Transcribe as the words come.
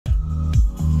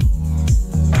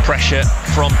pressure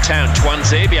from Town.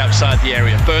 Twanzebe outside the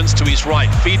area. Burns to his right,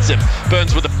 feeds him.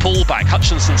 Burns with a pullback.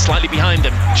 Hutchinson slightly behind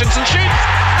him. Hutchinson shoots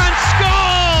and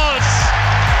scores!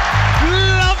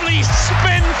 Lovely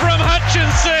spin from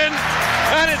Hutchinson.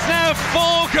 And it's now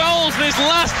 4 goals in his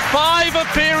last 5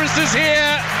 appearances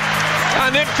here.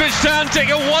 And Ipswich Town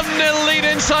take a 1-0 lead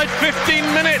inside 15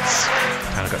 minutes.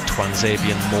 Town have got Twanzebe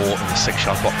and Moore in the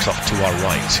 6-yard box off to our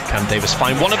right. Can Davis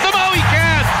find one of them? Oh, he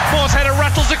can! Moore's header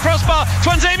rattles the crossbar.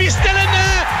 Twanzebe's still in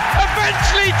there.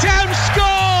 Eventually Town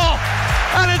score!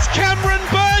 And it's Cameron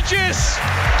Burgess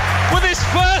with his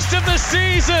first of the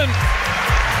season.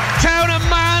 Town a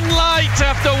man light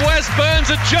after Wes Burns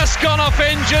had just gone off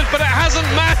injured, but it hasn't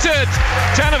mattered.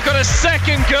 Town have got a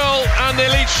second goal and they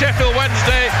lead Sheffield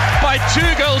Wednesday by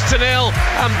 2-0,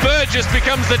 and Burgess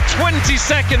becomes the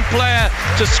 22nd player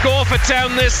to score for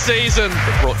Town this season.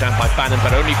 Brought down by Bannon,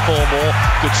 but only 4 more.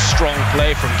 Good strong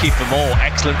play from Kiefer Moore,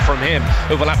 excellent from him.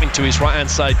 Overlapping to his right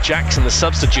hand side, Jackson the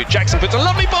substitute. Jackson puts a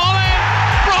lovely ball in.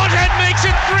 Broadhead makes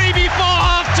it 3 before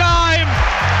half time.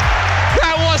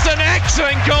 That was an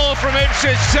excellent goal from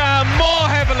Ipswich Town,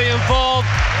 more heavily involved,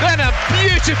 then a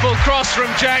beautiful cross from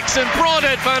Jackson.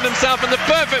 Broadhead found himself in the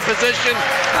perfect position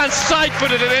and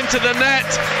side-footed it into the net.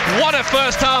 What a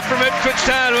first half from Ipswich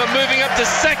Town, who are moving up to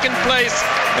 2nd place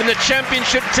in the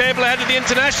championship table ahead of the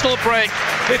international break.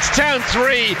 It's Town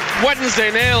 3, Wednesday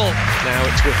 0. Now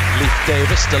it's with Leif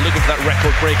Davis, still looking for that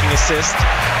record-breaking assist.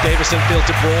 Davis infield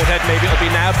to Broadhead, maybe it'll be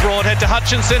now. Broadhead to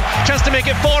Hutchinson, chance to make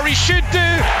it 4, he should do,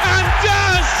 and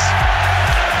does!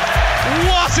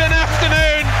 What an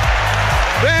afternoon!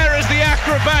 There is the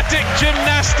acrobatic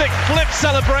gymnastic flip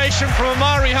celebration from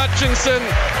Amari Hutchinson,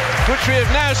 which we have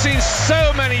now seen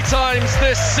so many times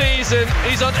this season.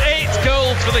 He's on 8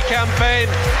 goals for the campaign,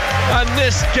 and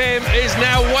this game is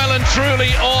now well and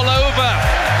truly all over.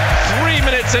 3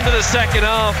 minutes into the second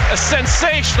half, a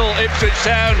sensational Ipswich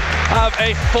Town have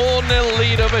a 4-0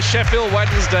 lead over Sheffield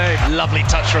Wednesday. Lovely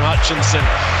touch from Hutchinson.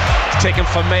 Taken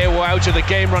Mayo out of the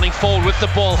game, running forward with the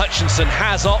ball. Hutchinson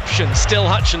has options. Still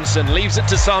Hutchinson leaves it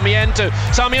to Sarmiento.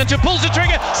 Sarmiento pulls the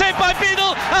trigger. Saved by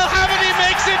Beadle. Al-Hamidi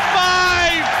makes it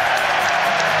 5.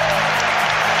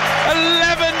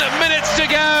 11 minutes to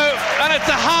go, and it's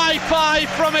a high 5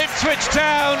 from Ipswich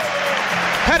Town,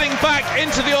 heading back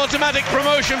into the automatic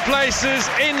promotion places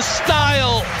in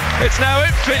style. It's now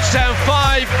Ipswich Town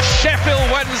 5, Sheffield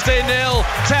Wednesday 0.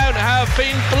 Town have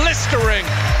been blistering.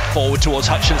 Forward towards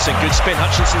Hutchinson, good spin.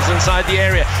 Hutchinson's inside the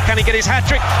area. Can he get his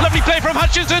hat-trick? Lovely play from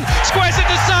Hutchinson, squares it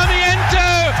to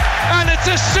Sarmiento, and it's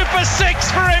a super 6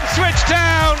 for Ipswich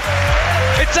Town.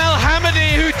 It's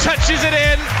Al-Hamidi who touches it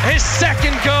in, his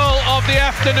 2nd goal of the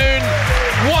afternoon.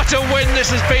 What a win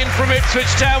this has been from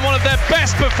Ipswich Town, one of their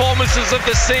best performances of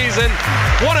the season.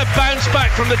 What a bounce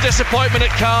back from the disappointment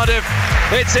at Cardiff.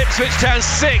 It's Ipswich Town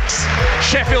 6,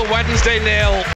 Sheffield Wednesday 0.